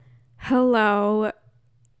Hello.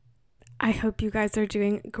 I hope you guys are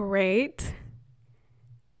doing great.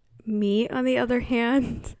 Me, on the other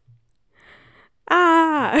hand,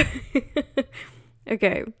 ah,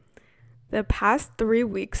 okay. The past 3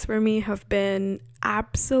 weeks for me have been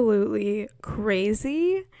absolutely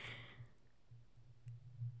crazy,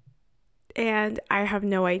 and I have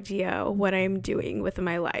no idea what I'm doing with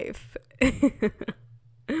my life.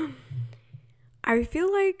 I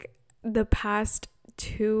feel like the past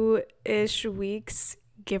 2-ish weeks,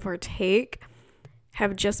 give or take,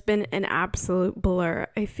 have just been an absolute blur.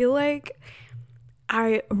 I feel like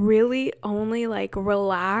I really only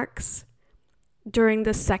relax during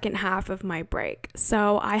the second half of my break.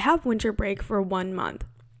 So I have winter break for 1 month.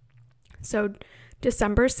 So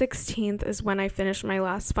December 16th is when I finish my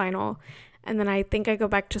last final. And then I think I go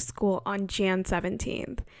back to school on Jan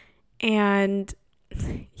 17th. And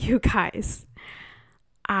you guys,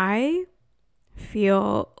 I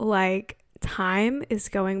feel like time is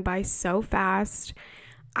going by so fast.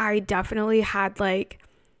 I definitely had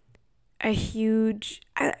a huge,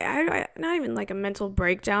 I not even a mental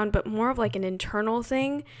breakdown, but more of an internal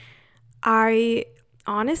thing. I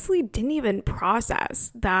honestly didn't even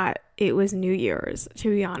process that it was New Year's, to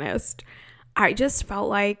be honest. I just felt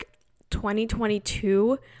like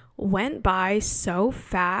 2022 went by so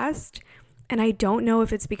fast. And I don't know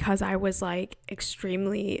if it's because I was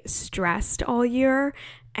extremely stressed all year,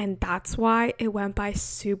 and that's why it went by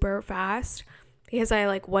super fast, because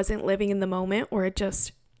I wasn't living in the moment, or it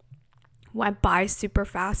just went by super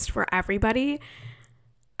fast for everybody.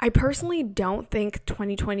 I personally don't think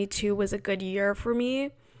 2022 was a good year for me.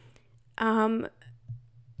 I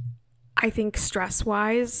think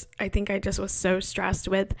stress-wise, I think I just was so stressed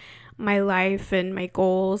with my life and my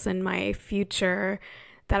goals and my future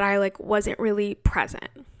that I wasn't really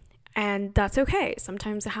present. And that's okay.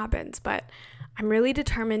 Sometimes it happens, but I'm really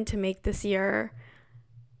determined to make this year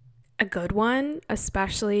a good one,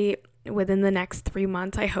 especially within the next 3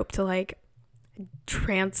 months. I hope to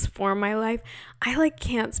transform my life. I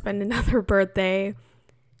can't spend another birthday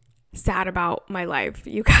sad about my life,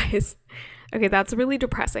 you guys. Okay, that's really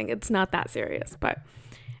depressing. It's not that serious, but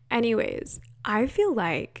anyways, I feel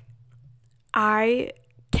like I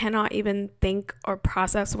cannot even think or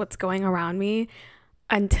process what's going around me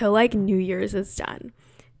until New Year's is done,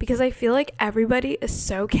 because I feel like everybody is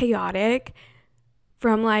so chaotic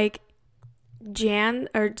from December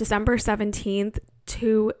 17th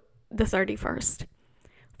to the 31st.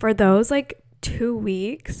 For those 2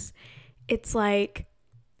 weeks, it's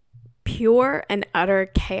pure and utter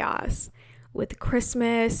chaos, with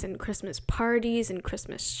Christmas and Christmas parties and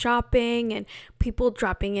Christmas shopping and people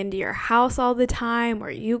dropping into your house all the time,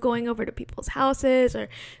 or you going over to people's houses, or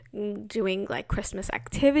doing Christmas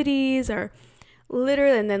activities, or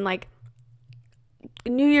literally, and then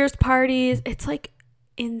New Year's parties. It's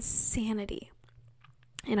insanity.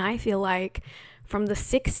 And I feel from the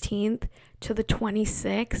 16th to the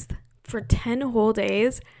 26th, for 10 whole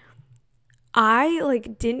days, I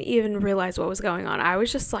didn't even realize what was going on. I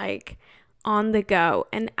was just on the go.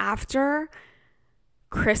 And after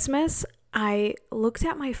Christmas, I looked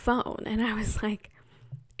at my phone and I was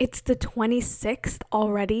it's the 26th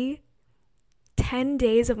already. 10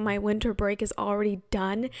 days of my winter break is already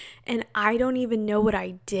done, and I don't even know what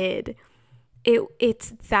I did.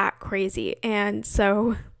 It's that crazy. And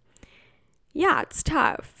so yeah, it's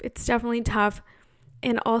tough. It's definitely tough.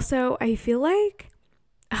 And also, I feel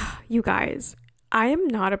you guys, I am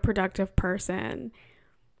not a productive person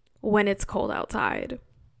when it's cold outside.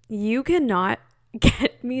 You cannot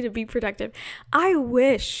get me to be productive. I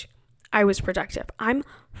wish I was productive. I'm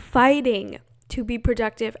fighting to be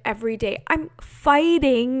productive every day. I'm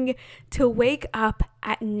fighting to wake up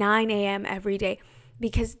at 9 a.m. every day,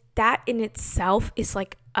 because that in itself is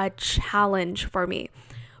a challenge for me.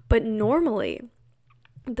 But normally,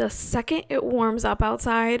 the second it warms up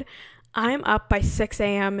outside, I'm up by 6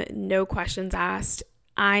 a.m., no questions asked.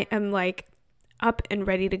 I am up and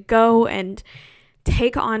ready to go and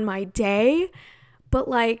take on my day. But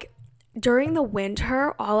during the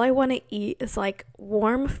winter, all I want to eat is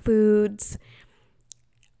warm foods,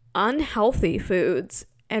 unhealthy foods,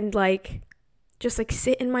 and just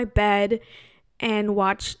sit in my bed and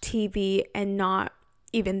watch TV and not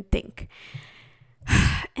even think.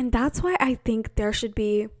 And that's why I think there should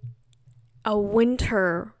be a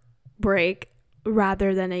winter break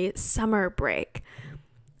rather than a summer break.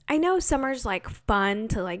 I know summer's fun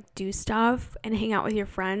to do stuff and hang out with your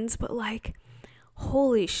friends, but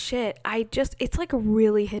holy shit, it's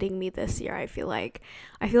really hitting me this year. I feel like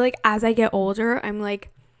as I get older, I'm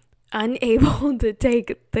unable to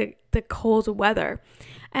take the cold weather.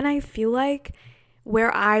 And I feel like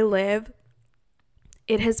where I live,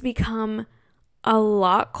 it has become a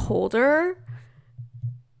lot colder.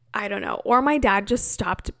 I don't know. Or my dad just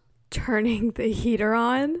stopped turning the heater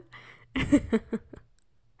on.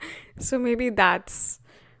 So maybe that's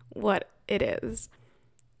what it is.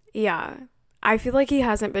 Yeah. I feel like he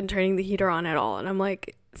hasn't been turning the heater on at all. And I'm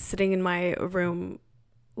like sitting in my room,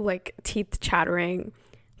 like teeth chattering,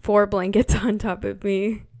 4 blankets on top of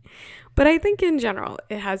me. But I think in general,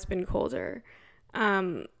 it has been colder.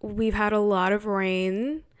 We've had a lot of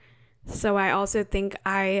rain. So I also think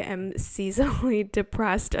I am seasonally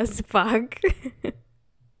depressed as fuck.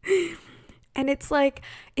 And it's like,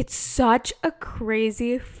 it's such a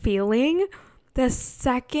crazy feeling. The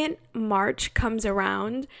second March comes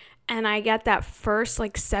around and I get that first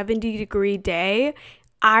like 70-degree day,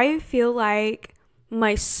 I feel like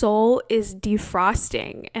my soul is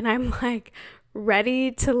defrosting and I'm like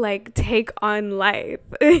ready to like take on life.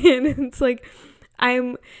 And it's like,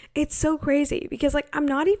 it's so crazy because like I'm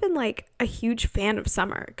not even like a huge fan of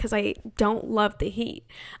summer because I don't love the heat.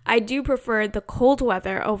 I do prefer the cold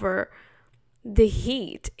weather over the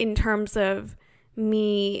heat in terms of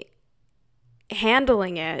me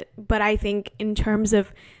handling it, but I think in terms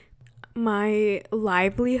of my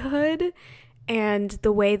livelihood and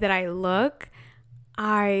the way that I look,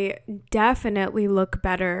 I definitely look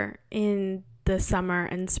better in the summer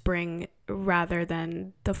and spring rather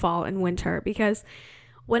than the fall and winter, because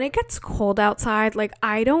when it gets cold outside, like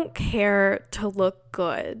I don't care to look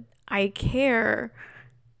good. I care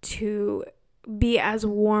to be as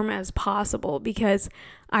warm as possible because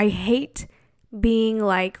I hate being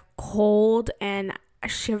like cold and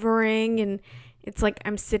shivering and it's like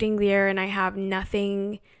I'm sitting there and I have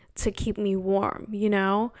nothing to keep me warm, you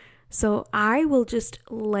know? So I will just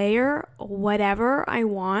layer whatever I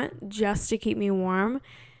want just to keep me warm,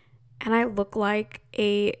 and I look like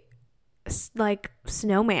a like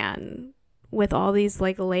snowman with all these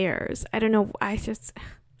like layers. I don't know,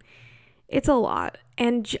 it's a lot.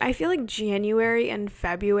 And I feel like January and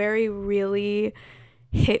February really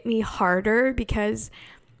hit me harder because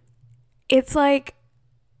it's like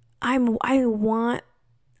I'm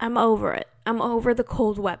over it. I'm over the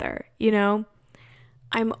cold weather, you know?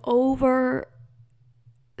 I'm over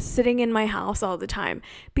sitting in my house all the time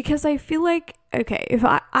because I feel like, okay, if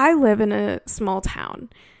I live in a small town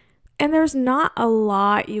and there's not a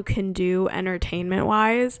lot you can do entertainment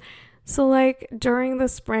wise. So like during the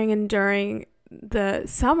spring and during the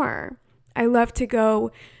summer, I love to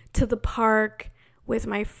go to the park with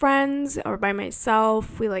my friends or by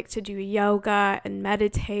myself. We like to do yoga and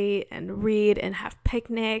meditate and read and have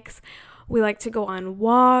picnics. We like to go on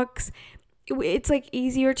walks. It's like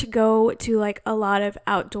easier to go to like a lot of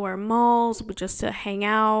outdoor malls just to hang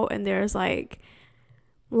out, and there's like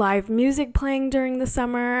live music playing during the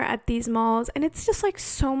summer at these malls, and it's just like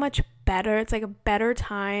so much better. It's like a better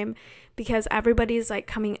time because everybody's like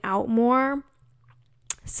coming out more.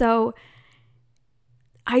 So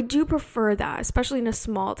I do prefer that, especially in a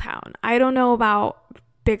small town. I don't know about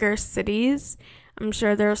bigger cities. I'm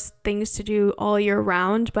sure there's things to do all year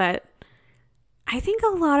round, but I think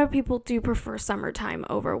a lot of people do prefer summertime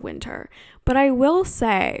over winter. But I will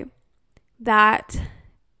say that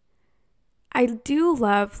I do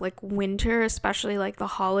love like winter, especially like the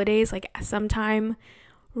holidays, like sometime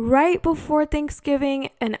right before Thanksgiving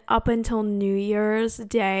and up until New Year's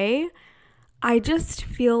Day. I just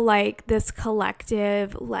feel like this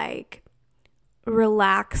collective, like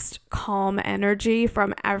relaxed, calm energy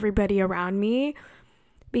from everybody around me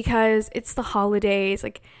because it's the holidays.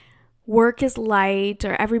 Like work is light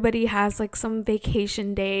or everybody has like some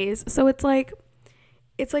vacation days. So it's like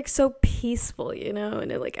so peaceful, you know,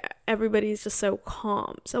 and everybody's just so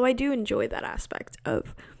calm. So I do enjoy that aspect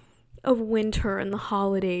of winter and the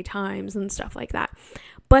holiday times and stuff like that.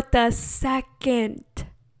 But the second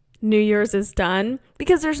New Year's is done,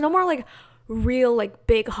 because there's no more like real like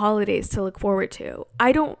big holidays to look forward to.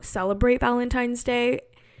 I don't celebrate Valentine's Day,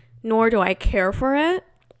 nor do I care for it.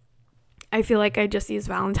 I feel like I just use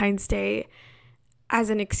Valentine's Day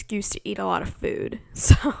as an excuse to eat a lot of food.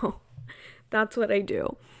 So that's what I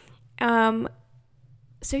do.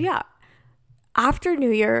 So yeah, after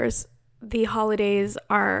New Year's, the holidays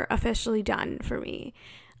are officially done for me.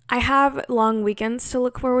 I have long weekends to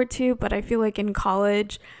look forward to, but I feel like in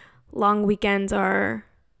college, long weekends are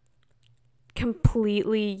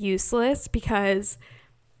completely useless because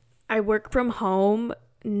I work from home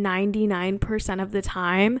 99% of the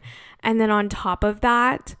time. And then on top of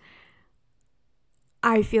that,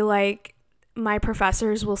 I feel like my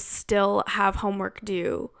professors will still have homework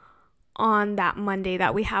due on that Monday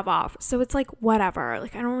that we have off. So it's like, whatever.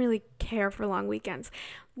 Like, I don't really care for long weekends.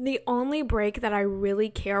 The only break that I really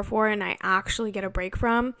care for and I actually get a break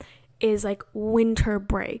from is like winter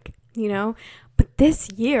break, you know? But this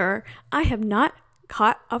year, I have not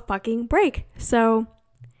caught a fucking break. So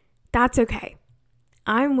that's okay.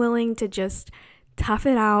 I'm willing to just tough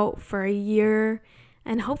it out for a year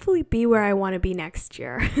and hopefully be where I want to be next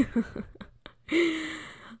year.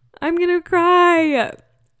 I'm gonna cry.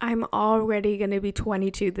 I'm already gonna be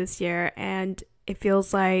 22 this year, and it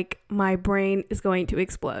feels like my brain is going to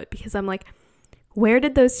explode because I'm like, where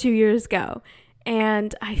did those 2 years go?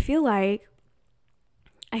 And I feel like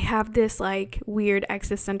I have this like weird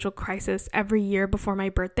existential crisis every year before my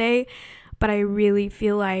birthday, but I really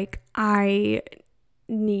feel like I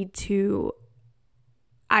need to,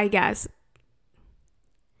 I guess,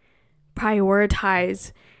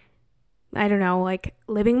 prioritize, I don't know, like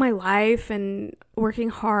living my life and working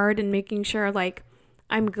hard and making sure like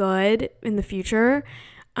I'm good in the future.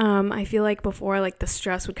 I feel like before, like the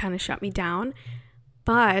stress would kind of shut me down,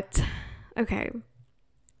 but okay,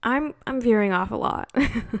 I'm veering off a lot.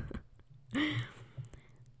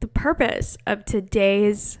 The purpose of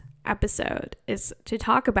today's episode is to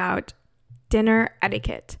talk about dinner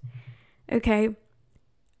etiquette. Okay,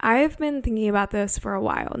 I've been thinking about this for a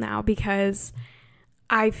while now because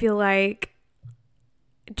I feel like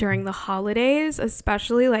during the holidays,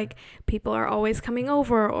 especially, like people are always coming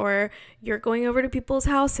over or you're going over to people's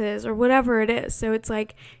houses or whatever it is. So it's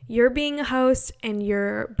like you're being a host and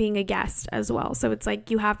you're being a guest as well. So it's like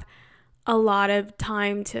you have a lot of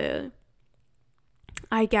time to,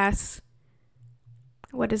 I guess,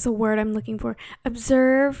 what is the word I'm looking for?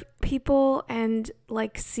 Observe people and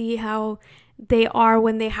like see how they are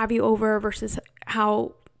when they have you over versus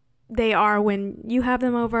how they are when you have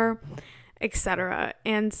them over, etc.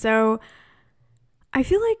 And so I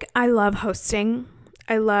feel like I love hosting.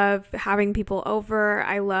 I love having people over.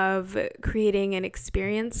 I love creating an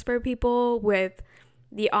experience for people with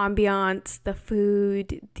the ambiance, the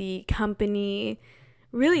food, the company,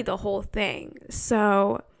 really the whole thing.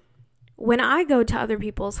 So when I go to other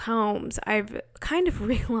people's homes, I've kind of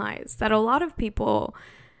realized that a lot of people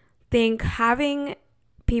think having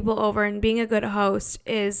people over and being a good host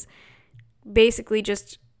is basically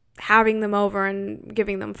just having them over and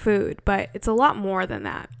giving them food, but it's a lot more than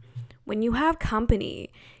that. When you have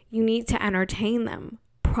company, you need to entertain them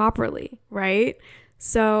properly, right?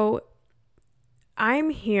 So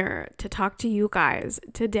I'm here to talk to you guys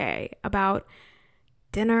today about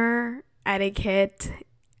dinner etiquette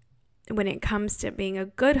when it comes to being a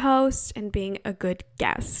good host and being a good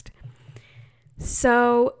guest.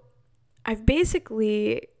 So I've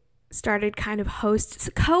basically started kind of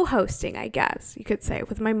co-hosting, I guess you could say,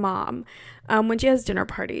 with my mom when she has dinner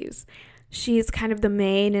parties. She's kind of the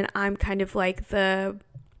main and I'm kind of like the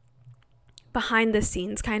behind the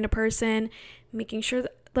scenes kind of person, making sure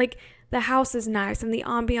that like the house is nice and the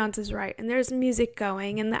ambiance is right and there's music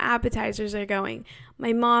going and the appetizers are going.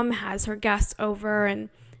 My mom has her guests over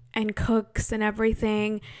and cooks and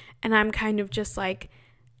everything, and I'm kind of just like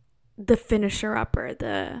the finisher upper,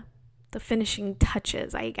 the finishing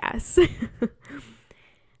touches, I guess.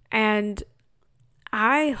 And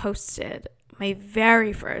I hosted my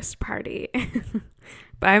very first party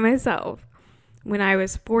by myself when I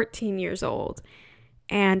was 14 years old.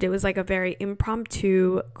 And it was like a very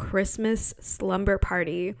impromptu Christmas slumber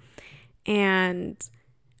party. And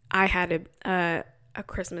I had a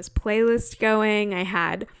Christmas playlist going. I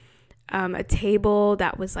had a table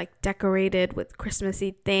that was like decorated with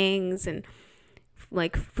Christmassy things and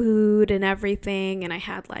like food and everything, and I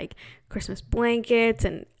had like Christmas blankets,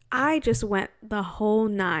 and I just went the whole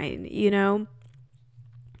nine, you know?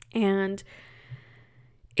 And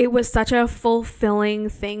it was such a fulfilling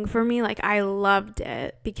thing for me. Like I loved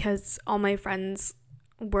it because all my friends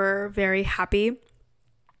were very happy.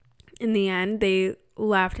 In the end, they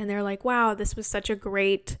left and they're like, wow, this was such a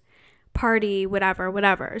great party,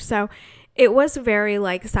 whatever. So it was very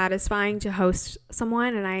like satisfying to host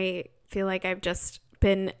someone, and I feel like I've just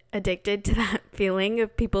been addicted to that feeling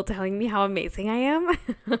of people telling me how amazing I am.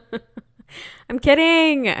 I'm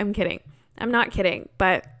kidding. I'm not kidding,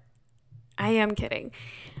 but I am kidding.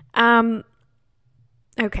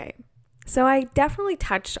 Okay. So I definitely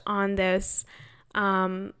touched on this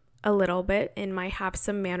a little bit in my Have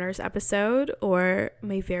Some Manners episode, or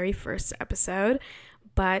my very first episode,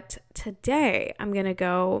 but today I'm going to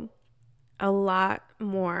go a lot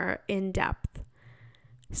more in depth.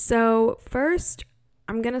 So first,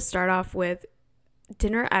 I'm going to start off with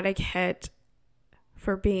dinner etiquette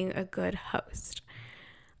for being a good host.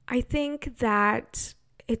 I think that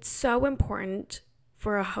it's so important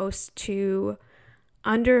for a host to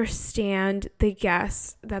understand the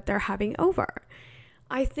guests that they're having over.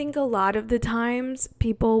 I think a lot of the times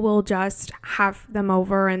people will just have them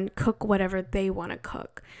over and cook whatever they want to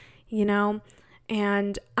cook, you know?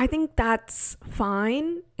 And I think that's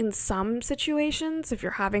fine in some situations if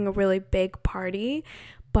you're having a really big party.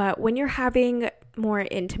 But when you're having more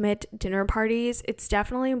intimate dinner parties, it's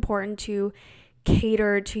definitely important to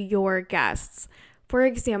cater to your guests. For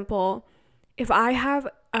example, if I have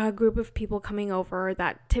a group of people coming over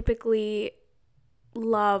that typically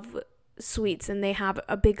love sweets and they have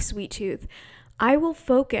a big sweet tooth, I will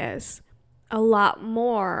focus a lot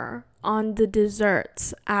more on the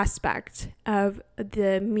desserts aspect of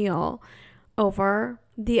the meal over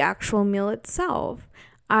the actual meal itself.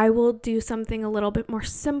 I will do something a little bit more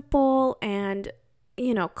simple and,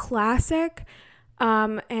 classic,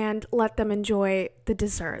 and let them enjoy the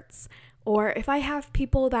desserts. Or if I have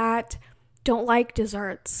people that don't like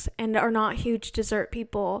desserts and are not huge dessert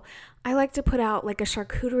people, I like to put out like a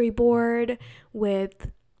charcuterie board with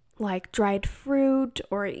like dried fruit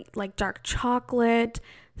or like dark chocolate,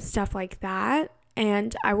 stuff like that.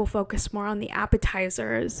 And I will focus more on the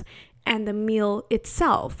appetizers and the meal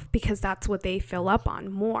itself because that's what they fill up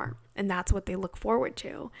on more and that's what they look forward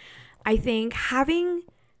to. I think having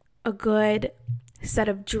a good set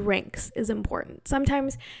of drinks is important.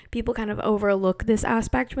 Sometimes people kind of overlook this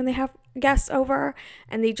aspect when they have guests over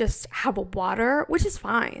and they just have a water, which is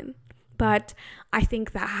fine. But I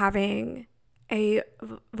think that having a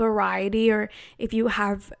variety, or if you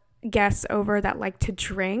have guests over that like to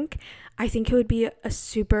drink, I think it would be a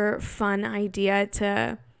super fun idea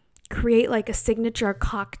to create like a signature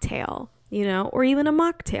cocktail, or even a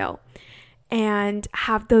mocktail, and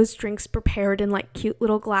have those drinks prepared in like cute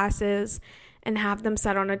little glasses and have them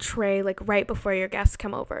set on a tray like right before your guests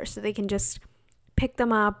come over so they can just pick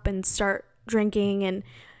them up and start drinking and,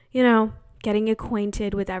 getting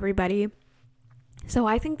acquainted with everybody. So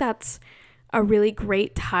I think that's a really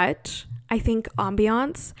great touch. I think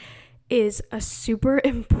ambiance is a super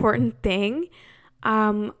important thing.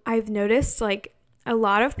 I've noticed like a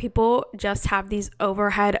lot of people just have these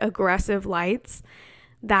overhead aggressive lights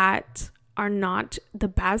that are not the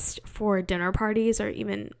best for dinner parties or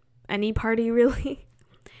even any party really.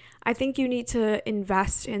 I think you need to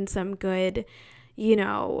invest in some good,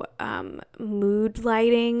 mood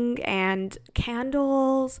lighting and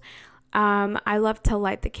candles. I love to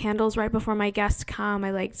light the candles right before my guests come.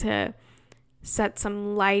 I like to set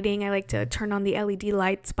some lighting. I like to turn on the LED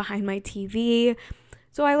lights behind my TV.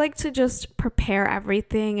 So I like to just prepare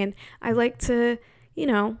everything, and I like to,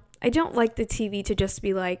 I don't like the TV to just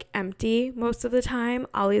be like empty most of the time.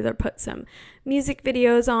 I'll either put some music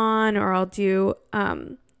videos on, or I'll do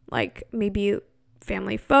like maybe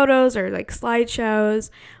family photos or like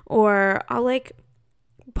slideshows, or I'll like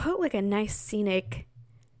put like a nice scenic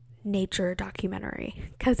nature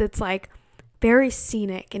documentary because it's like very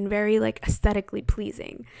scenic and very like aesthetically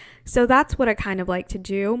pleasing. So that's what I kind of like to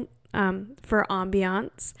do for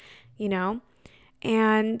ambiance,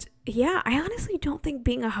 and yeah, I honestly don't think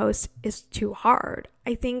being a host is too hard.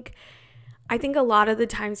 I think a lot of the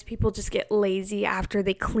times people just get lazy after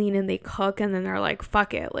they clean and they cook, and then they're like,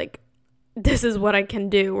 fuck it, like this is what I can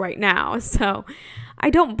do right now. So I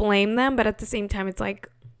don't blame them, but at the same time, it's like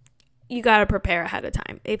you got to prepare ahead of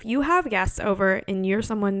time. If you have guests over and you're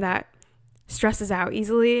someone that stresses out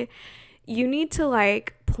easily, you need to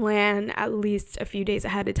like plan at least a few days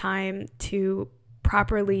ahead of time to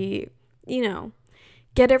properly,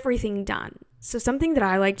 get everything done. So something that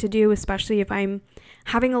I like to do, especially if I'm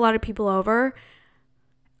having a lot of people over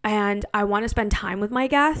and I want to spend time with my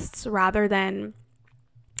guests rather than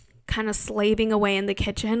kind of slaving away in the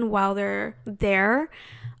kitchen while they're there,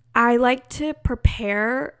 I like to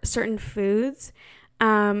prepare certain foods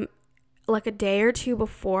like a day or two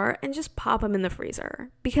before and just pop them in the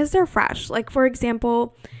freezer because they're fresh. Like for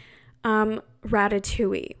example,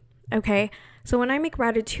 ratatouille. Okay, so when I make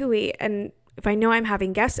ratatouille, and if I know I'm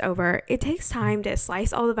having guests over, it takes time to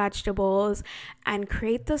slice all the vegetables and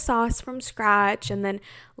create the sauce from scratch and then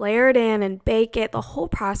layer it in and bake it. The whole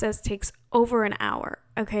process takes over an hour.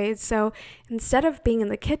 Okay, so instead of being in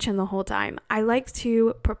the kitchen the whole time, I like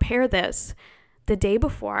to prepare this the day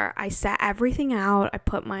before. I set everything out. I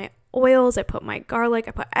put my oils, I put my garlic,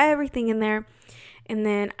 I put everything in there, and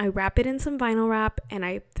then I wrap it in some vinyl wrap and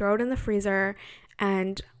I throw it in the freezer.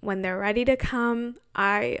 And when they're ready to come,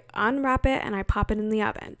 I unwrap it and I pop it in the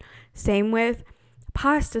oven. Same with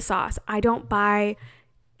pasta sauce. I don't buy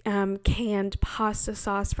canned pasta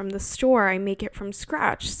sauce from the store. I make it from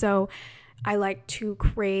scratch. So I like to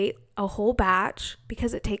create a whole batch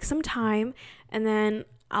because it takes some time, and then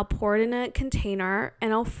I'll pour it in a container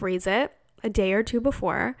and I'll freeze it a day or two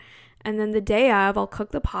before. And then the day of, I'll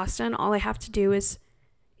cook the pasta, and all I have to do is,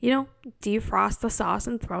 defrost the sauce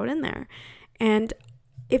and throw it in there. And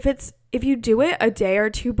if you do it a day or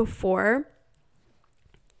two before,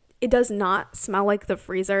 it does not smell like the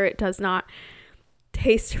freezer. It does not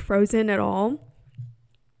taste frozen at all.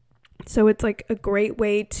 So it's like a great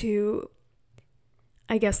way to,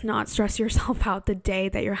 I guess, not stress yourself out the day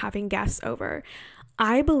that you're having guests over.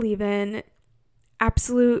 I believe in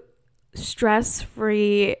absolute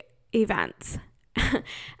stress-free events.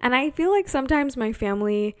 And I feel like sometimes my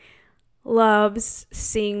family loves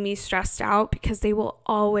seeing me stressed out because they will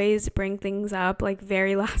always bring things up like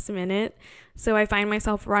very last minute. So I find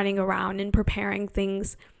myself running around and preparing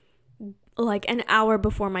things like an hour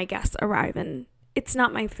before my guests arrive, and it's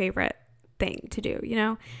not my favorite thing to do,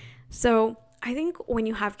 So I think when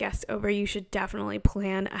you have guests over, you should definitely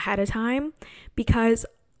plan ahead of time, because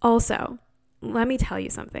also, let me tell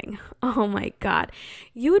you something. Oh my God.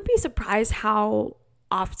 You would be surprised how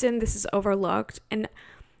often this is overlooked. And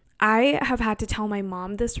I have had to tell my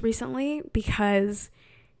mom this recently because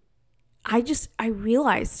I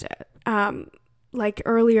realized it like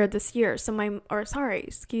earlier this year.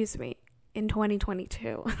 In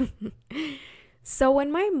 2022. So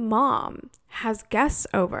when my mom has guests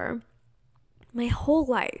over, my whole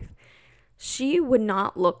life, she would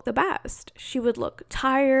not look the best. She would look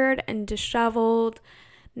tired and disheveled,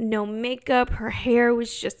 no makeup. Her hair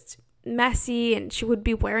was just messy, and she would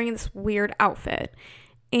be wearing this weird outfit.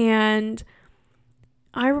 And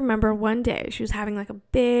I remember one day she was having like a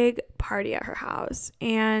big party at her house,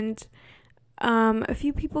 and a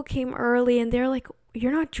few people came early, and they're like,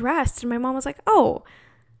 "You're not dressed." And my mom was like, "Oh,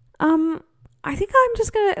 I think I'm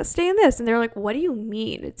just gonna stay in this." And they're like, "What do you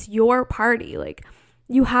mean? It's your party. Like,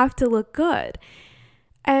 you have to look good."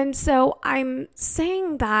 And so I'm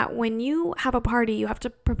saying that when you have a party, you have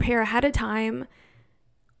to prepare ahead of time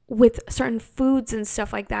with certain foods and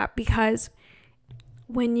stuff like that, because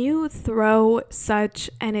when you throw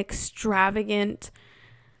such an extravagant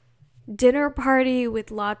dinner party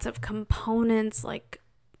with lots of components like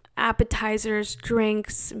appetizers,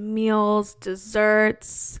 drinks, meals,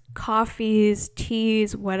 desserts, coffees,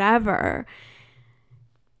 teas, whatever,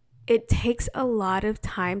 it takes a lot of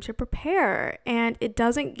time to prepare, and it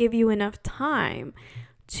doesn't give you enough time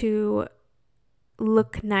to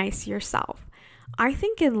look nice yourself. I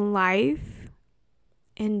think in life,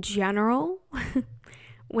 in general,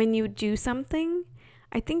 when you do something,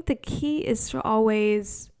 I think the key is to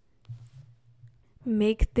always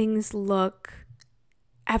make things look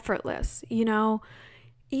effortless,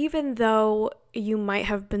 even though you might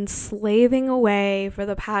have been slaving away for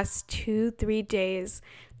the past 2-3 days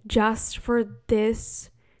just for this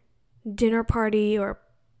dinner party or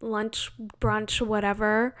lunch, brunch,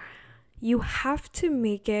 whatever. You have to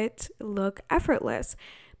make it look effortless.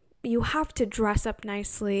 You have to dress up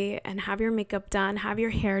nicely and have your makeup done, have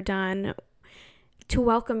your hair done to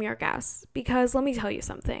welcome your guests. Because let me tell you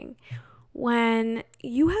something. When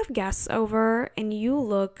you have guests over and you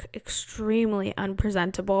look extremely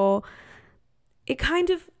unpresentable, it kind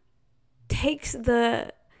of takes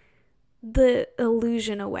the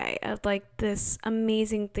illusion away of like this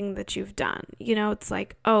amazing thing that you've done. It's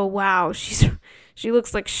like, oh wow, she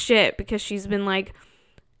looks like shit because she's been like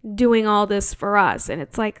doing all this for us. And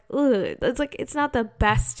it's like, ugh, it's not the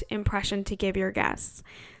best impression to give your guests.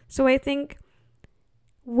 So I think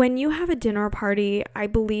when you have a dinner party, I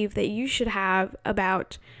believe that you should have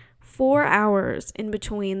about 4 hours in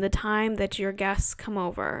between the time that your guests come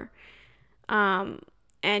over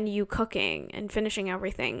and you cooking and finishing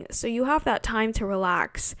everything. So you have that time to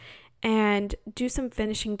relax and do some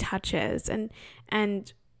finishing touches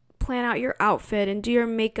and plan out your outfit and do your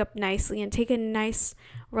makeup nicely and take a nice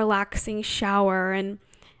relaxing shower and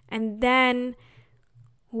then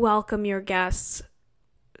welcome your guests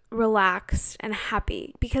relaxed and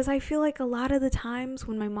happy. Because I feel like a lot of the times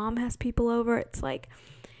when my mom has people over, it's like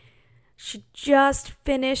she just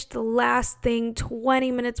finished the last thing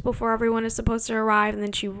 20 minutes before everyone is supposed to arrive, and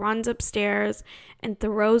then she runs upstairs and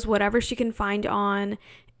throws whatever she can find on,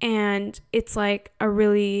 and it's like a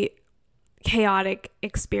really chaotic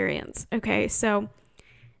experience. Okay, so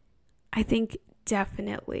I think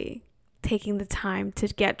definitely taking the time to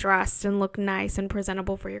get dressed and look nice and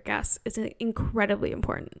presentable for your guests is incredibly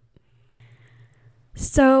important.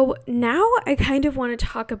 So now I kind of want to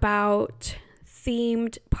talk about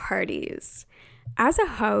themed parties. As a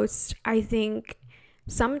host, I think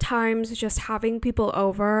sometimes just having people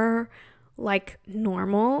over like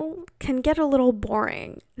normal can get a little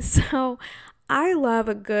boring. So I love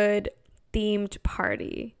a good themed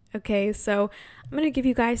party. Okay, so I'm going to give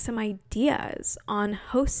you guys some ideas on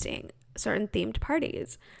hosting certain themed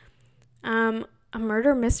parties. A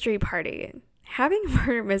murder mystery party. Having a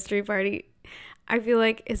murder mystery party, I feel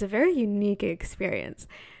like, is a very unique experience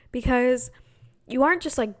because you aren't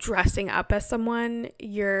just like dressing up as someone,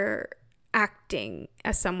 you're acting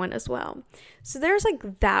as someone as well. So there's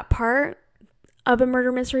like that part of a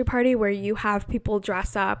murder mystery party where you have people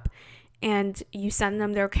dress up and you send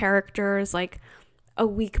them their characters like a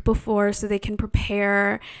week before so they can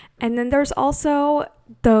prepare. And then there's also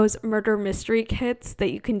those murder mystery kits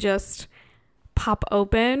that you can just pop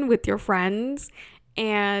open with your friends,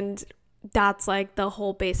 and that's like the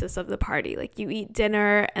whole basis of the party. Like you eat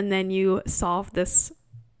dinner and then you solve this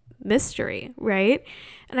mystery, right?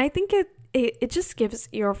 And I think it just gives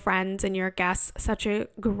your friends and your guests such a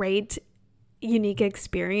great unique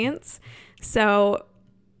experience. So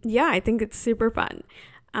yeah, I think it's super fun.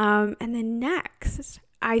 And then next,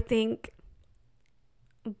 I think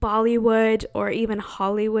Bollywood or even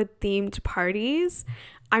Hollywood themed parties.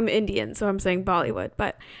 I'm Indian, so I'm saying Bollywood,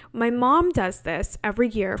 but my mom does this every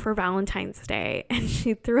year for Valentine's Day, and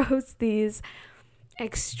she throws these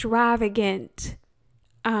extravagant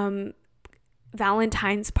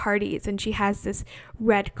Valentine's parties, and she has this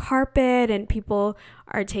red carpet and people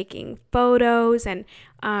are taking photos, and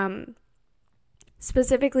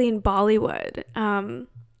specifically in Bollywood,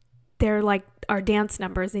 they're like our dance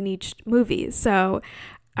numbers in each movie. So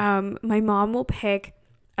my mom will pick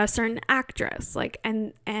a certain actress, like,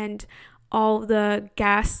 and all the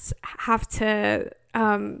guests have to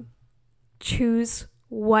choose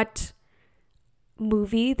what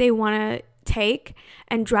movie they want to take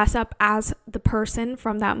and dress up as the person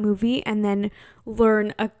from that movie, and then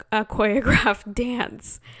learn a choreographed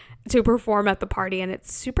dance to perform at the party. And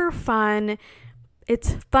it's super fun,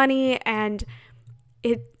 it's funny, and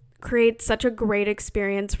it creates such a great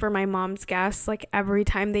experience for my mom's guests, like every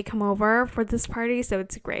time they come over for this party. So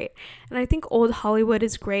it's great. And I think old Hollywood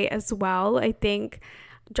is great as well. I think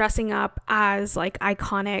dressing up as like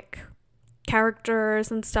iconic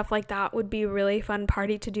characters and stuff like that would be a really fun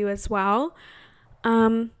party to do as well.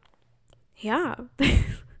 Yeah.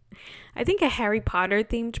 I think a Harry Potter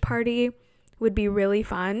themed party would be really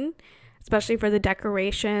fun, especially for the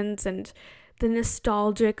decorations and the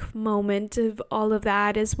nostalgic moment of all of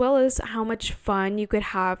that, as well as how much fun you could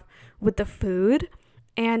have with the food.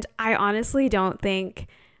 And I honestly don't think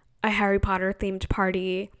a Harry Potter themed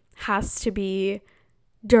party has to be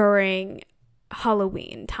during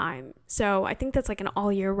Halloween time. So I think that's like an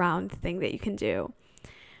all year round thing that you can do.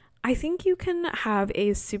 I think you can have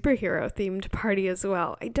a superhero themed party as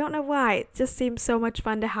well. I don't know why. It just seems so much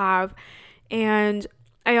fun to have. And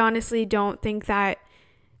I honestly don't think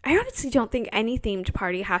any themed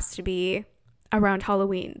party has to be around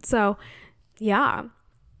Halloween. So yeah.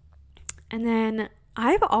 And then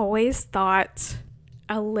I've always thought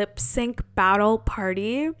a lip sync battle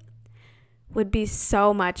party would be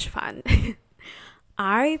so much fun.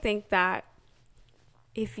 I think that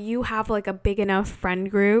if you have like a big enough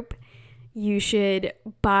friend group, you should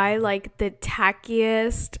buy like the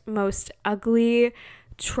tackiest, most ugly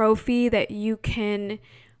trophy that you can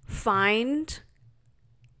find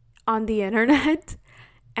on the internet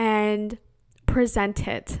and present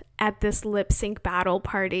it at this lip sync battle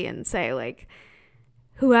party and say like,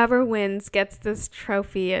 whoever wins gets this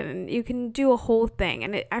trophy, and you can do a whole thing.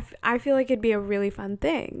 And I feel like it'd be a really fun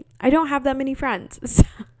thing. I don't have that many friends,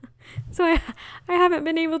 so I haven't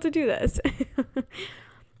been able to do this.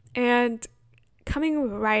 And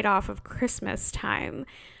coming right off of Christmas time,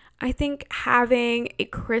 I think having a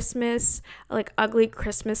Christmas, like ugly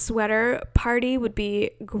Christmas sweater party would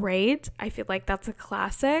be great. I feel like that's a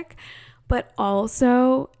classic, but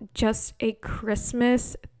also just a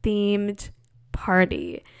Christmas themed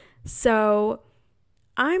party. So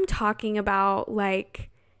I'm talking about like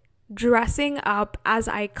dressing up as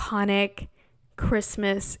iconic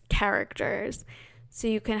Christmas characters. So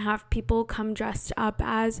you can have people come dressed up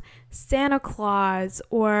as Santa Claus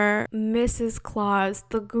or Mrs. Claus,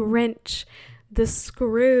 the Grinch, the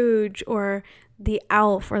Scrooge, or the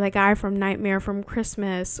Elf, or the guy from Nightmare from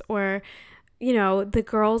Christmas, or, you know, the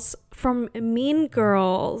girls from Mean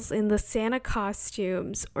Girls in the Santa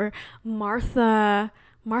costumes, or Martha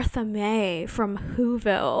May from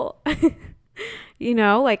Whoville. You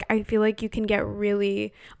know, like I feel like you can get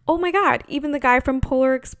really, oh my God, even the guy from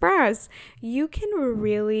Polar Express, you can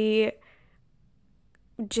really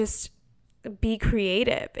just be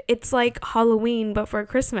creative. It's like Halloween, but for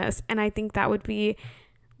Christmas. And I think that would be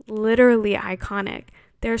literally iconic.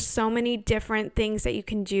 There's so many different things that you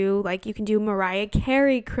can do. Like you can do Mariah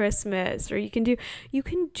Carey Christmas, or you can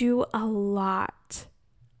do a lot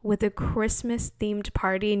with a Christmas themed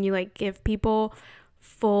party and you like give people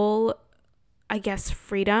full, I guess,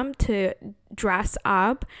 freedom to dress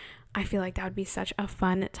up, I feel like that would be such a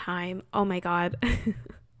fun time. Oh my God.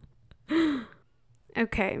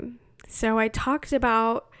 Okay, so I talked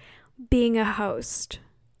about being a host.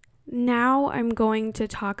 Now I'm going to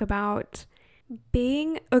talk about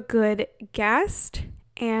being a good guest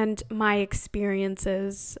and my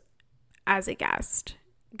experiences as a guest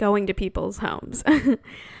going to people's homes.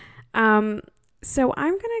 So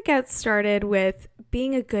I'm going to get started with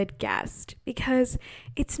being a good guest because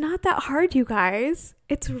it's not that hard, you guys.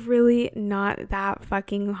 It's really not that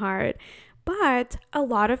fucking hard. But a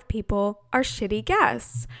lot of people are shitty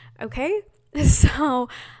guests, okay? So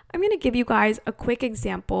I'm going to give you guys a quick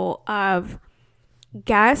example of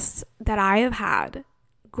guests that I have had,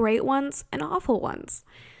 great ones and awful ones.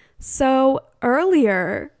 So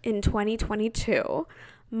earlier in 2022,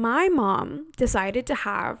 my mom decided to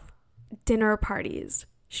have dinner parties.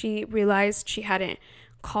 She realized she hadn't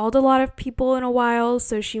called a lot of people in a while,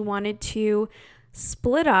 so she wanted to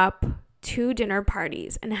split up 2 dinner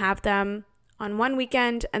parties and have them on one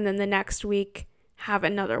weekend and then the next week have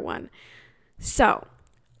another one. So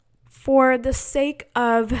for the sake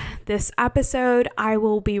of this episode, I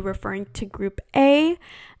will be referring to Group A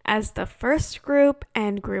as the first group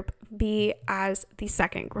and Group B as the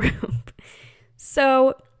second group.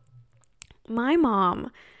 So my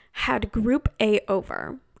mom had Group A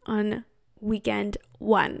over on weekend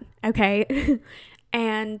 1, okay?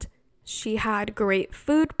 And she had great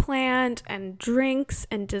food planned and drinks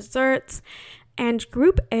and desserts. And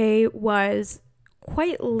Group A was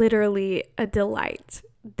quite literally a delight.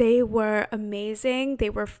 They were amazing. They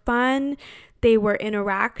were fun. They were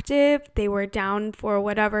interactive. They were down for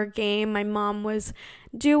whatever game my mom was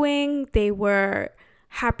doing. They were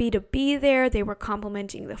happy to be there. They were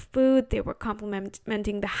complimenting the food. They were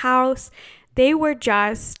complimenting the house. They were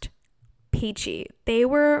just peachy. They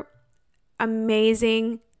were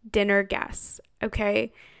amazing dinner guests,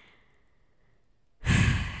 okay?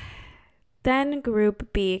 Then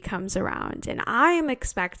Group B comes around, and I am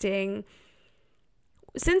expecting,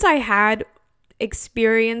 since I had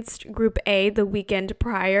experienced Group A the weekend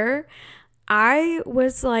prior, I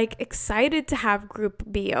was like excited to have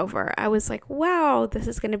Group B over. I was like, wow, this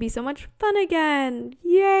is going to be so much fun again.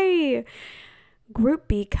 Yay. Group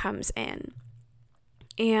B comes in,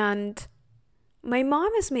 and my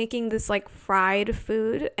mom is making this like fried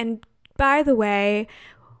food. And by the way,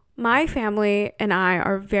 my family and I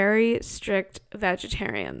are very strict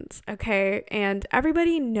vegetarians, okay? And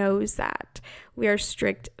everybody knows that. We are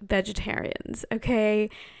strict vegetarians, okay?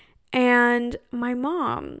 And my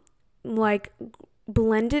mom like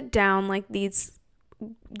blended down like these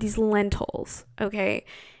lentils, okay?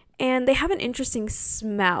 And they have an interesting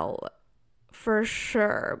smell for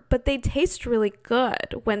sure, but they taste really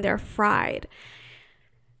good when they're fried.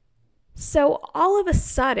 So all of a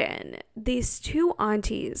sudden, these 2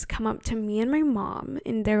 aunties come up to me and my mom,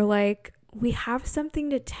 and they're like, we have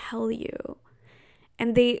something to tell you.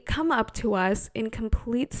 And they come up to us in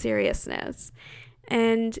complete seriousness,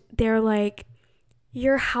 and they're like,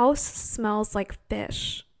 your house smells like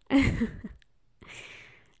fish.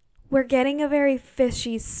 We're getting a very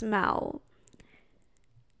fishy smell.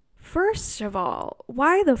 First of all,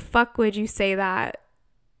 why the fuck would you say that?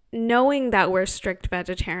 Knowing that we're strict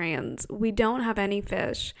vegetarians, we don't have any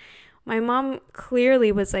fish. My mom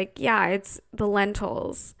clearly was like, yeah, it's the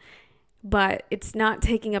lentils, but it's not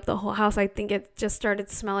taking up the whole house. I think it just started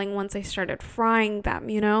smelling once I started frying them,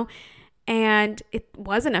 you know? And it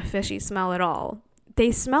wasn't a fishy smell at all.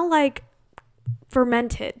 They smell like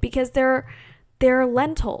fermented because they're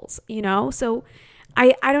lentils, you know? So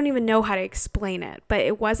I don't even know how to explain it, but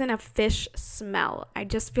it wasn't a fish smell. I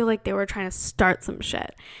just feel like they were trying to start some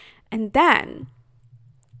shit. And then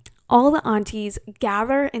all the aunties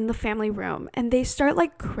gather in the family room and they start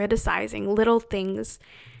like criticizing little things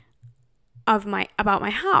about my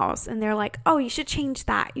house. And they're like, oh, you should change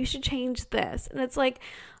that. You should change this. And it's like,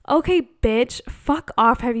 okay, bitch, fuck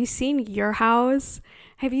off. Have you seen your house?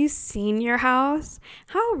 Have you seen your house?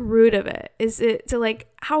 How rude is it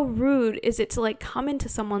to come into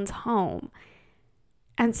someone's home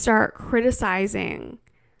and start criticizing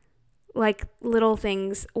like little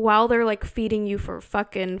things while they're like feeding you for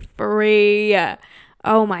fucking free?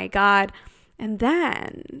 Oh my God. And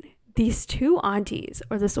then these 2 aunties,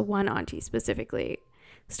 or this one auntie specifically,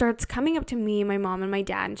 starts coming up to me, my mom, and my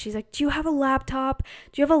dad, and she's like, do you have a laptop?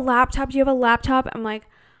 Do you have a laptop? Do you have a laptop? I'm like,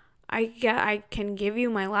 I can give you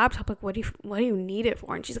my laptop. Like, what do you need it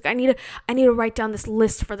for? And she's like, I need to write down this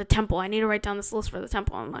list for the temple.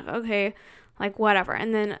 I'm like, okay, like whatever.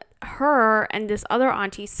 And then her and this other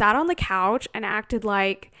auntie sat on the couch and acted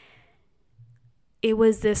like it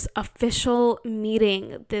was this official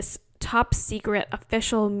meeting, this top secret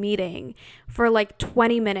official meeting for like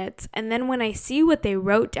 20 minutes. And then when I see what they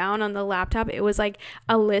wrote down on the laptop, it was like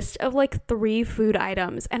a list of like 3 food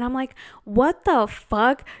items. And I'm like, what the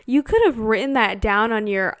fuck? You could have written that down on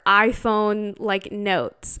your iPhone like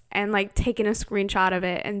notes and like taken a screenshot of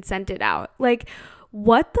it and sent it out. Like,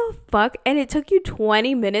 what the fuck? And it took you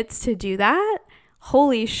 20 minutes to do that?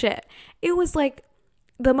 Holy shit. It was like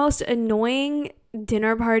the most annoying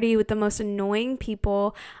dinner party with the most annoying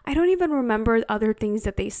people. I don't even remember other things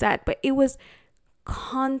that they said, but it was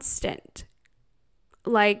constant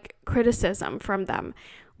like criticism from them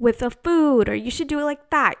with the food, or you should do it like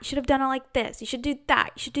that, you should have done it like this, you should do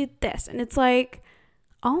that, you should do this. And it's like,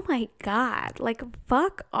 oh my God, like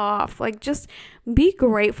fuck off. Like just be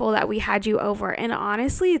grateful that we had you over. And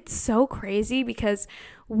honestly, it's so crazy because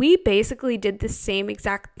we basically did the same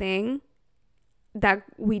exact thing that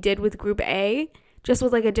we did with group A, just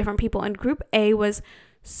with like a different people. And group A was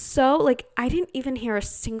so like, I didn't even hear a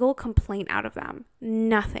single complaint out of them.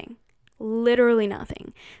 Nothing, literally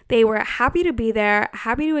nothing. They were happy to be there,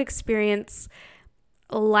 happy to experience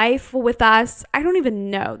life with us. I don't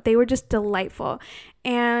even know. They were just delightful.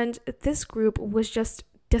 And this group was just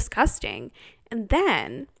disgusting. And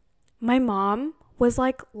then my mom was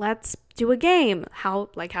like, let's do a game, how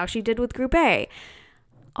she did with group A.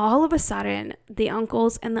 All of a sudden, the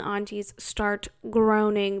uncles and the aunties start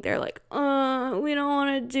groaning. They're like, we don't want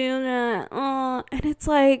to do that. And it's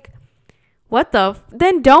like, what the?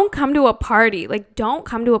 Then don't come to a party. Like, don't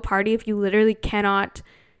come to a party if you literally cannot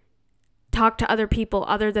talk to other people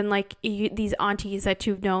other than like these aunties that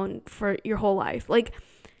you've known for your whole life. Like,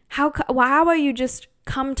 how about you just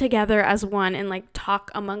come together as one and like talk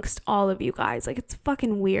amongst all of you guys? Like, it's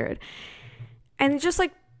fucking weird. And just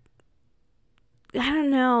like, I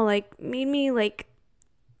don't know, like made me like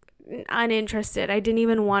uninterested. I didn't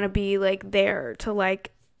even want to be like there to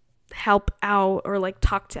like help out or like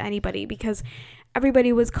talk to anybody because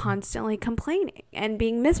everybody was constantly complaining and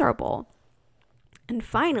being miserable. And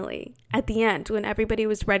finally, at the end, when everybody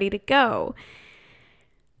was ready to go,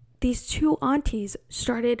 these 2 aunties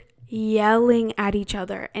started yelling at each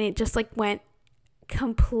other, and it just like went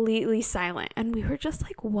completely silent. And we were just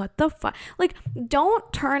like, what the fuck? Like,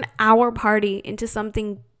 don't turn our party into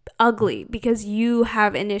something ugly because you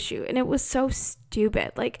have an issue. And it was so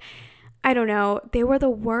stupid. Like, I don't know. They were the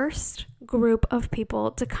worst group of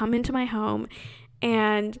people to come into my home.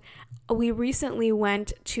 And we recently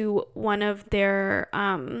went to one of their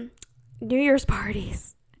New Year's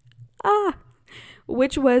parties.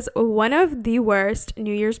 Which was one of the worst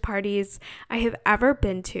New Year's parties I have ever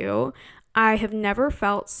been to. I have never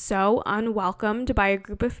felt so unwelcomed by a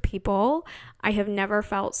group of people. I have never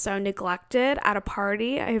felt so neglected at a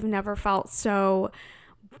party. I have never felt so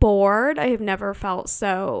bored. I have never felt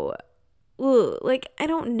so, like, I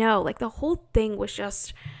don't know. Like, the whole thing was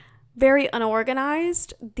just very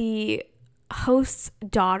unorganized. The host's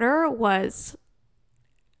daughter was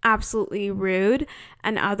absolutely rude,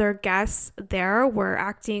 and other guests there were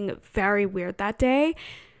acting very weird that day.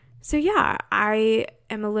 So yeah, I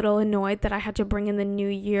am a little annoyed that I had to bring in the new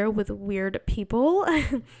year with weird people.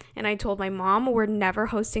 And I told my mom we're never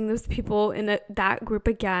hosting those people in that group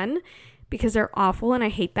again because they're awful and I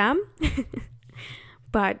hate them.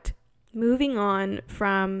 But moving on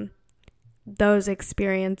from those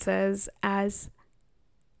experiences as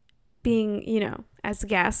being, as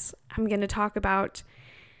guests, I'm going to talk about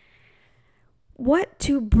what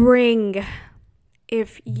to bring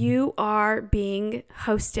if you are being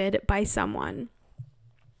hosted by someone.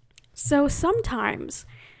 So sometimes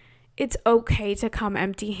it's okay to come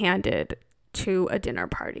empty-handed to a dinner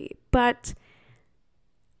party, but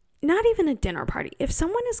not even a dinner party. If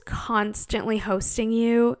someone is constantly hosting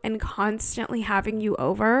you and constantly having you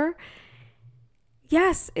over,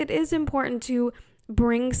 yes, it is important to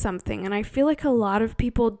bring something. And I feel like a lot of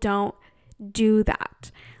people don't do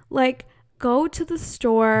that. Like, go to the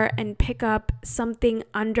store and pick up something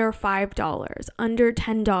under $5, under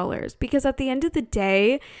 $10, because at the end of the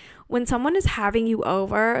day, when someone is having you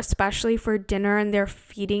over, especially for dinner, and they're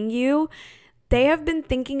feeding you, they have been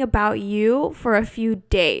thinking about you for a few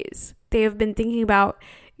days. They have been thinking about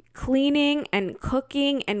cleaning and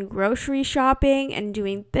cooking and grocery shopping and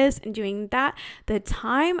doing this and doing that. The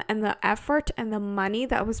time and the effort and the money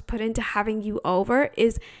that was put into having you over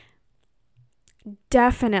is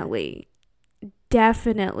definitely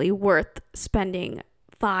worth spending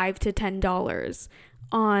 $5 to $10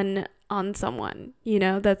 on someone,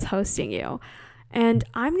 that's hosting you. And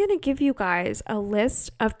I'm going to give you guys a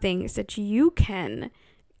list of things that you can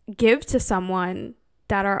give to someone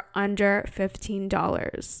that are under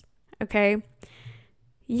 $15. Okay?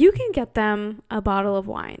 You can get them a bottle of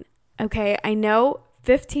wine. Okay? I know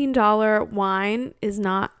 $15 wine is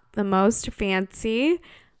not the most fancy,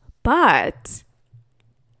 but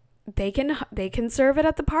they can serve it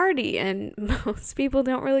at the party, and most people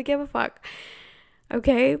don't really give a fuck.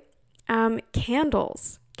 Okay?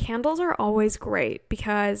 Candles are always great,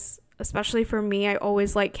 because especially for me, I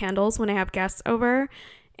always light candles when I have guests over,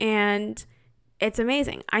 and it's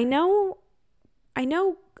amazing. I know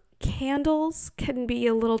candles can be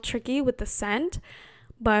a little tricky with the scent,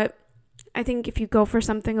 but I think if you go for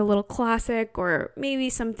something a little classic, or maybe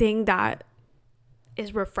something that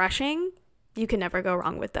is refreshing, you can never go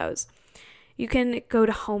wrong with those. You can go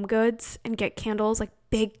to Home Goods and get candles, like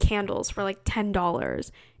big candles, for like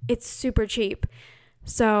 $10. It's super cheap.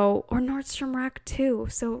 So, or Nordstrom Rack too.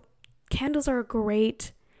 So candles are a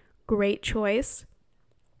great choice.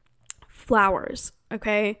 Flowers,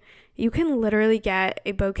 okay? You can literally get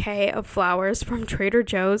a bouquet of flowers from Trader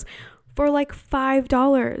Joe's for like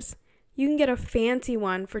 $5. You can get a fancy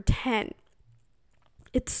one for $10.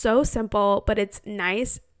 It's so simple, but it's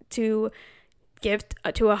nice to give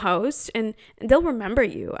to a host, and they'll remember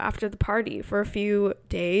you after the party for a few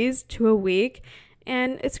days to a week,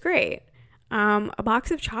 and it's great. A box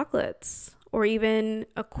of chocolates, or even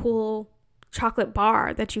a cool chocolate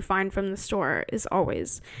bar that you find from the store, is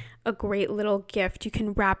always a great little gift. You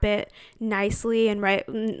can wrap it nicely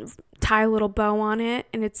and tie a little bow on it,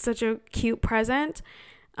 and it's such a cute present.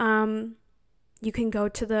 You can go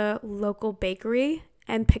to the local bakery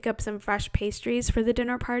and pick up some fresh pastries for the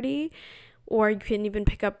dinner party, or you can even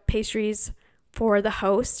pick up pastries for the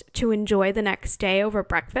host to enjoy the next day over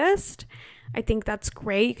breakfast. I think that's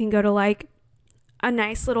great. You can go to like a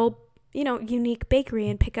nice little, unique bakery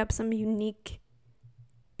and pick up some unique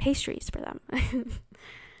pastries for them.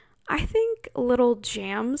 I think little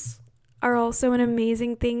jams are also an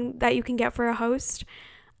amazing thing that you can get for a host.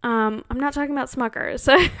 I'm not talking about Smuckers.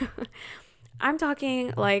 I'm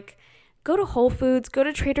talking like, go to Whole Foods, go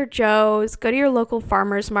to Trader Joe's, go to your local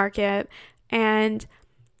farmer's market, and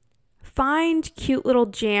find cute little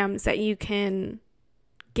jams that you can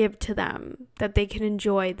give to them that they can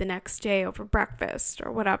enjoy the next day over breakfast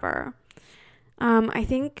or whatever. I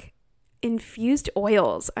think infused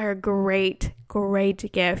oils are a great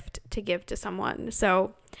gift to give to someone.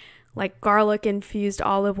 So like garlic infused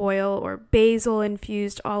olive oil, or basil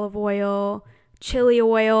infused olive oil, chili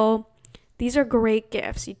oil. These are great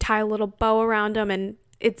gifts. You tie a little bow around them, and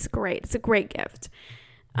it's great. It's a great gift.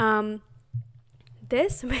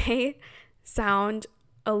 This may sound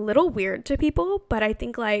a little weird to people, but I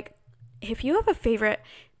think like if you have a favorite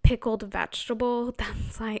pickled vegetable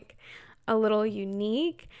that's like a little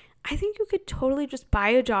unique, I think you could totally just buy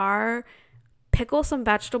a jar, pickle some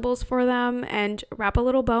vegetables for them, and wrap a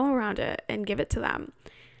little bow around it and give it to them.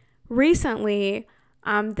 Recently,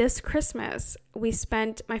 this Christmas,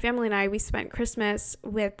 my family and I spent Christmas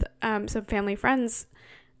with some family friends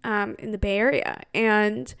in the Bay Area,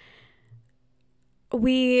 and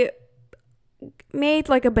we made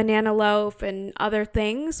like a banana loaf and other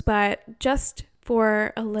things, but just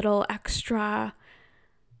for a little extra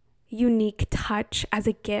unique touch as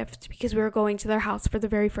a gift, because we were going to their house for the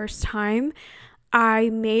very first time, I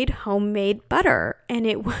made homemade butter, and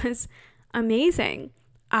it was amazing.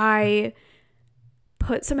 I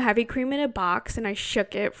put some heavy cream in a box and I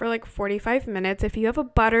shook it for like 45 minutes. If you have a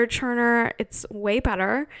butter churner, it's way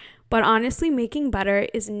better. But honestly, making butter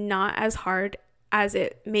is not as hard as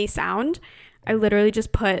it may sound. I literally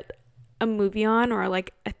just put a movie on, or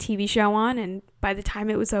like a TV show on, and by the time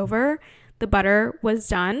it was over, the butter was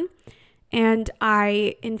done. And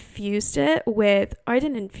I infused it with, I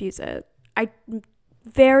didn't infuse it. I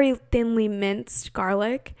very thinly minced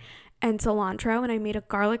garlic and cilantro, and I made a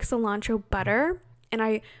garlic cilantro butter, and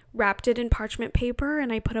I wrapped it in parchment paper,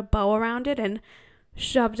 and I put a bow around it and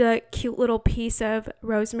shoved a cute little piece of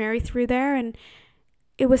rosemary through there, and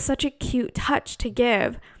it was such a cute touch to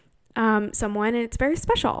give someone, and it's very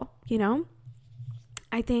special,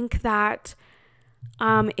 I think that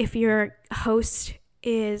if your host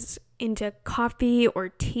is into coffee or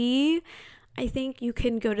tea, I think you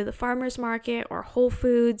can go to the farmer's market or Whole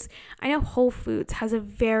Foods. I know Whole Foods has a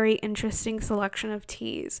very interesting selection of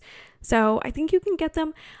teas. So I think you can get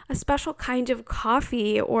them a special kind of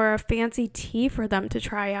coffee or a fancy tea for them to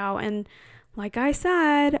try out. And like I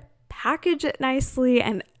said, package it nicely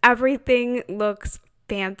and everything looks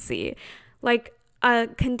fancy. Like a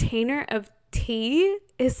container of tea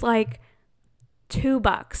is like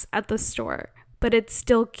 $2 at the store, but it's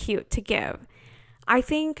still cute to give. I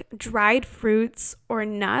think dried fruits or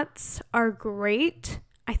nuts are great.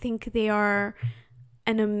 I think they are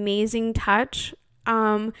an amazing touch.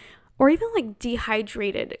 Or even like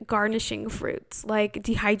dehydrated garnishing fruits, like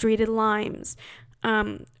dehydrated limes,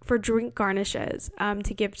 for drink garnishes,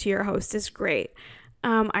 to give to your host is great.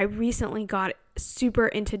 I recently got super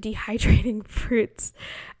into dehydrating fruits,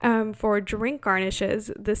 for drink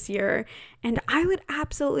garnishes this year, and I would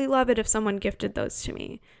absolutely love it if someone gifted those to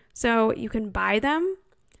me. So you can buy them,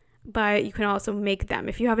 but you can also make them.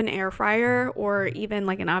 If you have an air fryer or even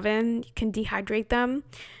like an oven, you can dehydrate them.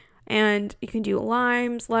 And you can do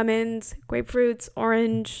limes, lemons, grapefruits,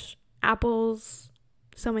 orange, apples,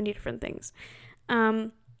 so many different things.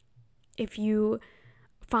 If you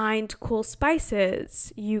find cool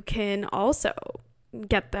spices, you can also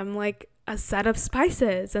get them like a set of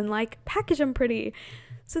spices and like package them pretty.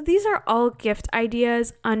 So these are all gift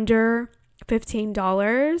ideas under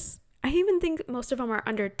 $15. I even think most of them are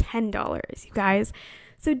under $10, you guys.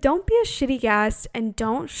 So don't be a shitty guest and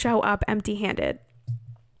don't show up empty-handed.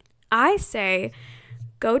 I say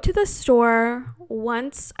go to the store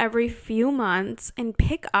once every few months and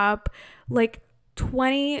pick up like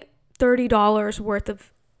 $20, $30 worth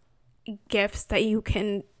of gifts that you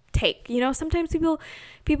can take. You know, sometimes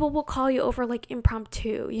people will call you over like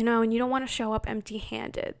impromptu, you know, and you don't want to show up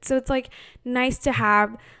empty-handed. So it's like nice to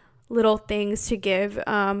have little things to give,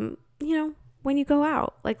 you know, when you go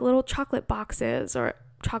out, like little chocolate boxes or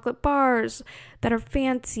chocolate bars that are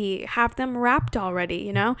fancy, have them wrapped already,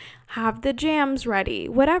 you know, have the jams ready,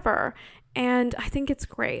 whatever. And I think it's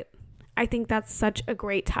great. I think that's such a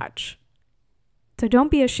great touch. So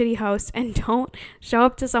don't be a shitty host and don't show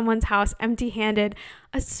up to someone's house empty-handed,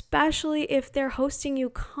 especially if they're hosting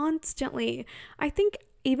you constantly. I think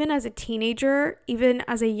even as a teenager, even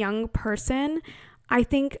as a young person, I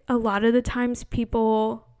think a lot of the times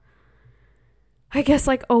people, I guess,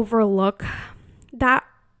 like overlook that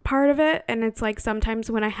part of it. And it's like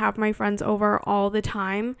sometimes when I have my friends over all the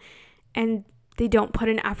time and they don't put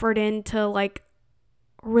an effort in to like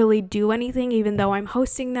really do anything, even though I'm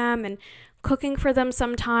hosting them and cooking for them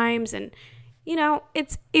sometimes, and you know,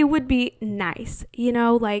 it would be nice, you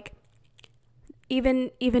know, like even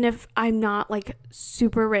if I'm not like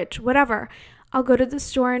super rich, whatever, I'll go to the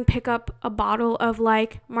store and pick up a bottle of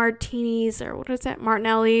like martinis or what is it,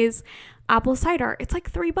 Martinelli's apple cider. It's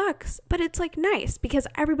like $3, but it's like nice because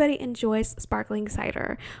everybody enjoys sparkling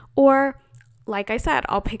cider. Or like I said,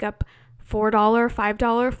 I'll pick up $4,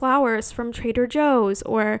 $5 flowers from Trader Joe's,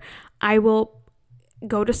 or I will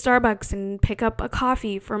go to Starbucks and pick up a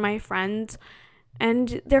coffee for my friends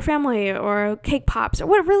and their family, or cake pops, or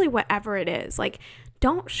whatever it is. Like,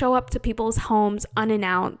 don't show up to people's homes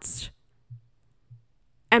unannounced,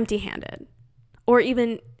 empty-handed. Or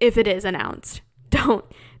even if it is announced, don't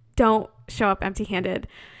show up empty-handed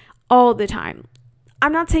all the time.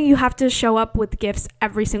 I'm not saying you have to show up with gifts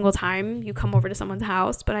every single time you come over to someone's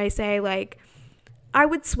house, but I say like I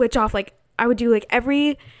would switch off. Like I would do like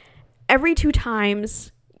every 2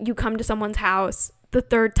 times you come to someone's house, the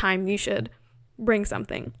third time you should bring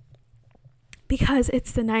something, because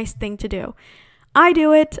it's the nice thing to do. I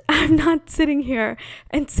do it. I'm not sitting here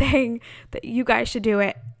and saying that you guys should do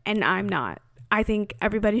it and I'm not. I think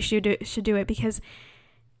everybody should do it because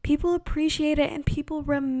people appreciate it and people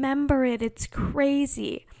remember it. It's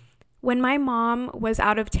crazy. When my mom was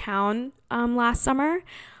out of town last summer,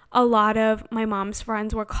 a lot of my mom's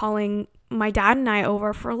friends were calling my dad and I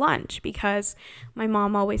over for lunch because my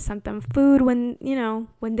mom always sent them food when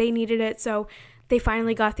they needed it. So they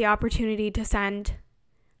finally got the opportunity to send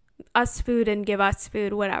us food and give us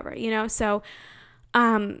food, whatever, you know? So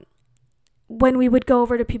when we would go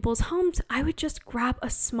over to people's homes, I would just grab a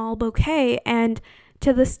small bouquet, and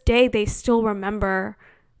to this day, they still remember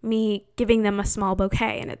me giving them a small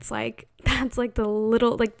bouquet. And it's like, that's like the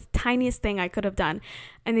little, like the tiniest thing I could have done,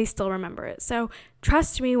 and they still remember it. So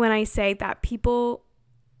trust me when I say that people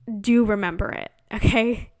do remember it,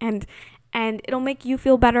 okay? And it'll make you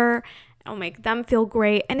feel better. It'll make them feel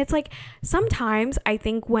great. And it's like, sometimes I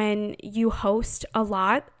think when you host a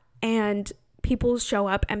lot and people show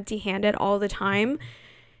up empty-handed all the time,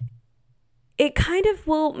 it kind of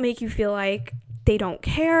will make you feel like they don't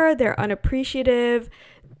care, they're unappreciative,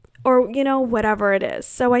 or, you know, whatever it is.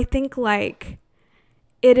 So I think like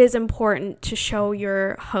it is important to show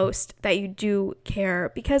your host that you do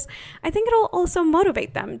care, because I think it'll also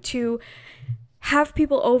motivate them to have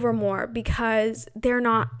people over more, because they're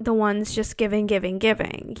not the ones just giving,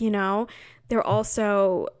 you know? They're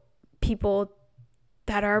also people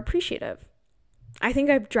that are appreciative. I think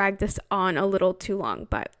I've dragged this on a little too long,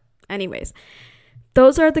 but anyways,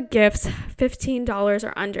 those are the gifts, $15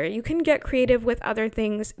 or under. You can get creative with other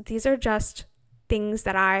things. These are just things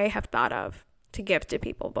that I have thought of to give to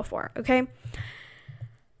people before, okay?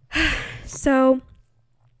 So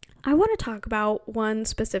I want to talk about one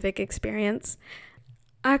specific experience.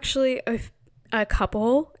 Actually, a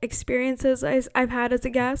couple experiences I've had as a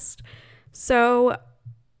guest. So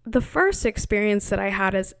the first experience that I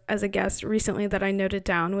had as a guest recently that I noted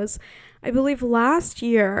down was, I believe, last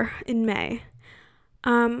year in May.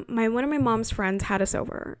 One of my mom's friends had us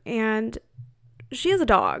over, and she has a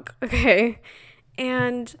dog, okay?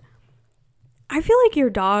 And I feel like your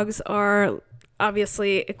dogs are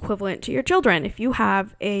obviously equivalent to your children. If you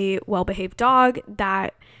have a well-behaved dog,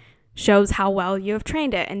 that shows how well you have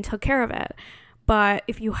trained it and took care of it. But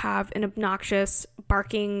if you have an obnoxious,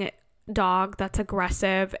 barking dog that's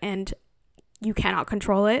aggressive and you cannot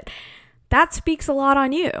control it, that speaks a lot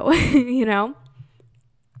on you, you know?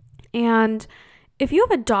 And if you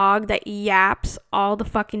have a dog that yaps all the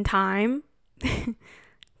fucking time,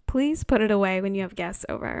 please put it away when you have guests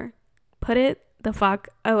over. Put it the fuck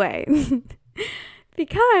away.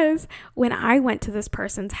 Because when I went to this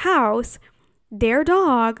person's house, their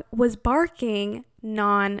dog was barking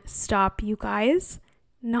non-stop, you guys.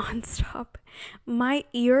 Non-stop. My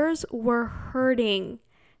ears were hurting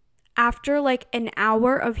after like an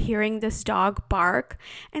hour of hearing this dog bark,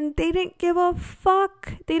 and they didn't give a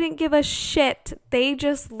fuck. They didn't give a shit. They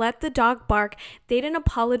just let the dog bark. They didn't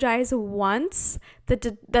apologize once that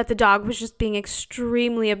the dog was just being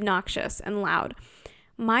extremely obnoxious and loud.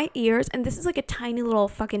 My ears, and this is like a tiny little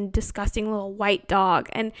fucking disgusting little white dog,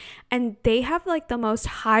 and they have like the most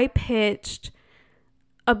high-pitched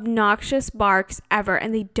obnoxious barks ever,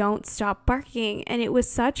 and they don't stop barking, and it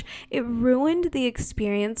ruined the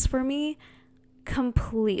experience for me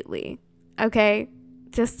completely. Okay,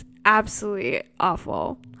 just absolutely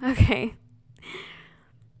awful. Okay,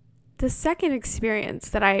 the second experience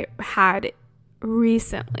that I had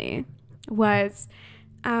recently was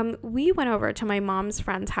we went over to my mom's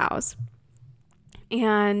friend's house,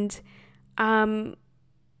 and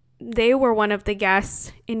they were one of the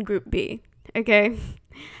guests in group B. Okay.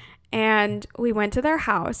 And we went to their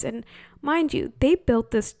house, and mind you, they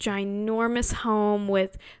built this ginormous home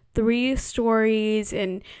with 3 stories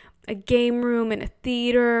and a game room and a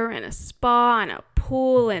theater and a spa and a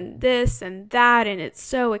pool and this and that, and it's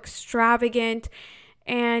so extravagant.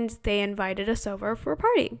 And they invited us over for a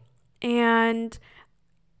party. And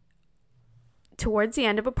towards the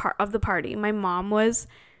end of the party, my mom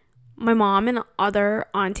and other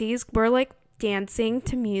aunties were like dancing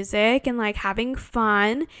to music and like having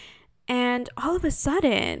fun. And all of a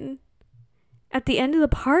sudden, at the end of the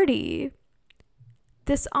party,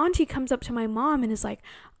 this auntie comes up to my mom and is like,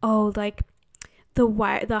 oh, like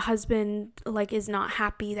the husband like is not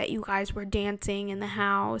happy that you guys were dancing in the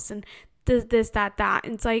house and this, that.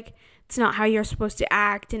 And it's like, it's not how you're supposed to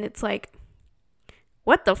act. And it's like,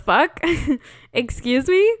 what the fuck? Excuse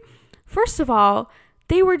me? First of all,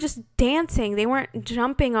 they were just dancing. They weren't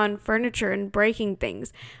jumping on furniture and breaking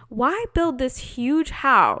things. Why build this huge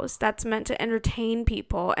house that's meant to entertain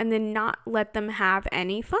people and then not let them have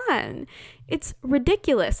any fun? It's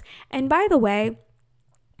ridiculous. And by the way,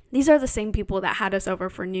 these are the same people that had us over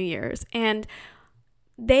for New Year's, and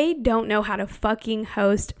they don't know how to fucking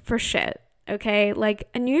host for shit, okay? Like,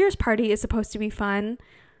 a New Year's party is supposed to be fun,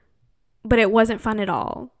 but it wasn't fun at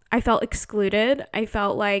all. I felt excluded. I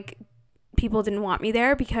felt like people didn't want me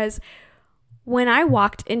there, because when I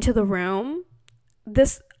walked into the room,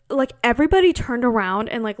 this like everybody turned around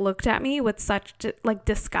and like looked at me with such like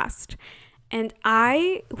disgust, and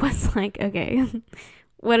I was like, okay,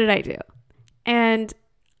 what did I do? And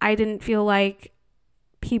I didn't feel like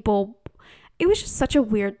it was just such a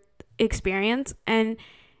weird experience. And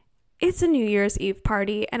it's a New Year's Eve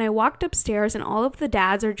party, and I walked upstairs and all of the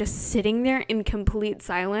dads are just sitting there in complete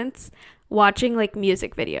silence watching like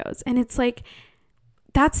music videos. And it's like,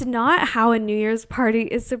 that's not how a New Year's party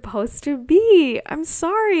is supposed to be. I'm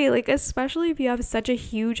sorry. Like, especially if you have such a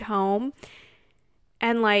huge home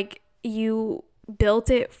and like you built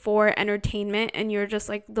it for entertainment and you're just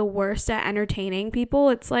like the worst at entertaining people.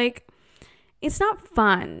 It's like, it's not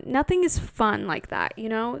fun. Nothing is fun like that, you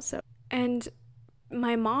know? So, and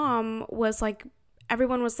my mom was like,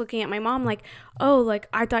 everyone was looking at my mom like, oh, like,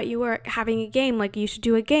 I thought you were having a game, like you should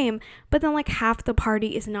do a game. But then like half the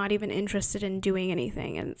party is not even interested in doing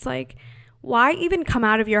anything. And it's like, why even come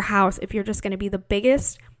out of your house if you're just going to be the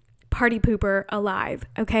biggest party pooper alive?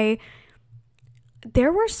 Okay.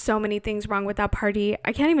 There were so many things wrong with that party.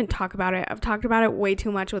 I can't even talk about it. I've talked about it way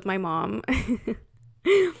too much with my mom.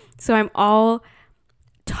 So I'm all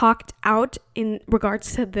talked out in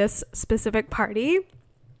regards to this specific party,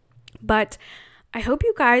 but I hope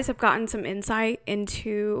you guys have gotten some insight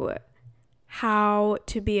into how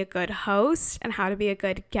to be a good host and how to be a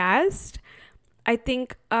good guest. I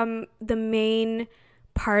think the main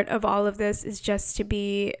part of all of this is just to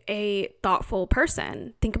be a thoughtful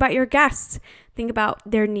person. Think about your guests, think about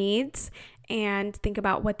their needs, and think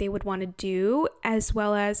about what they would want to do, as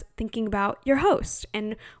well as thinking about your host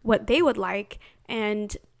and what they would like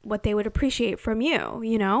and what they would appreciate from you,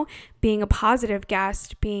 you know, being a positive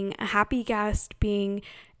guest, being a happy guest, being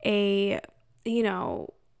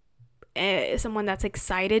someone that's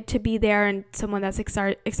excited to be there and someone that's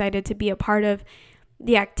excited to be a part of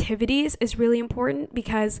the activities is really important,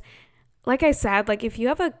 because like I said, like if you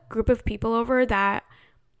have a group of people over that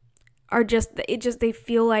are they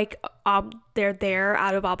feel like they're there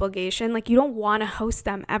out of obligation, like you don't want to host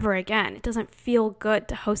them ever again. It doesn't feel good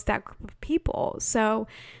to host that group of people. So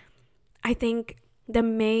I think the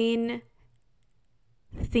main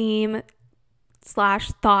theme /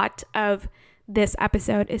 thought of this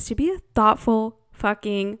episode is to be a thoughtful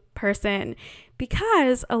fucking person,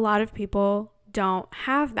 because a lot of people don't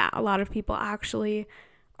have that. A lot of people actually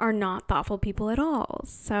are not thoughtful people at all.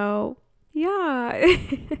 So yeah.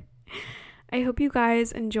 I hope you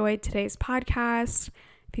guys enjoyed today's podcast.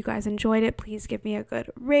 If you guys enjoyed it, please give me a good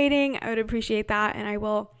rating. I would appreciate that. And I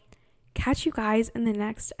will catch you guys in the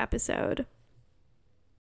next episode.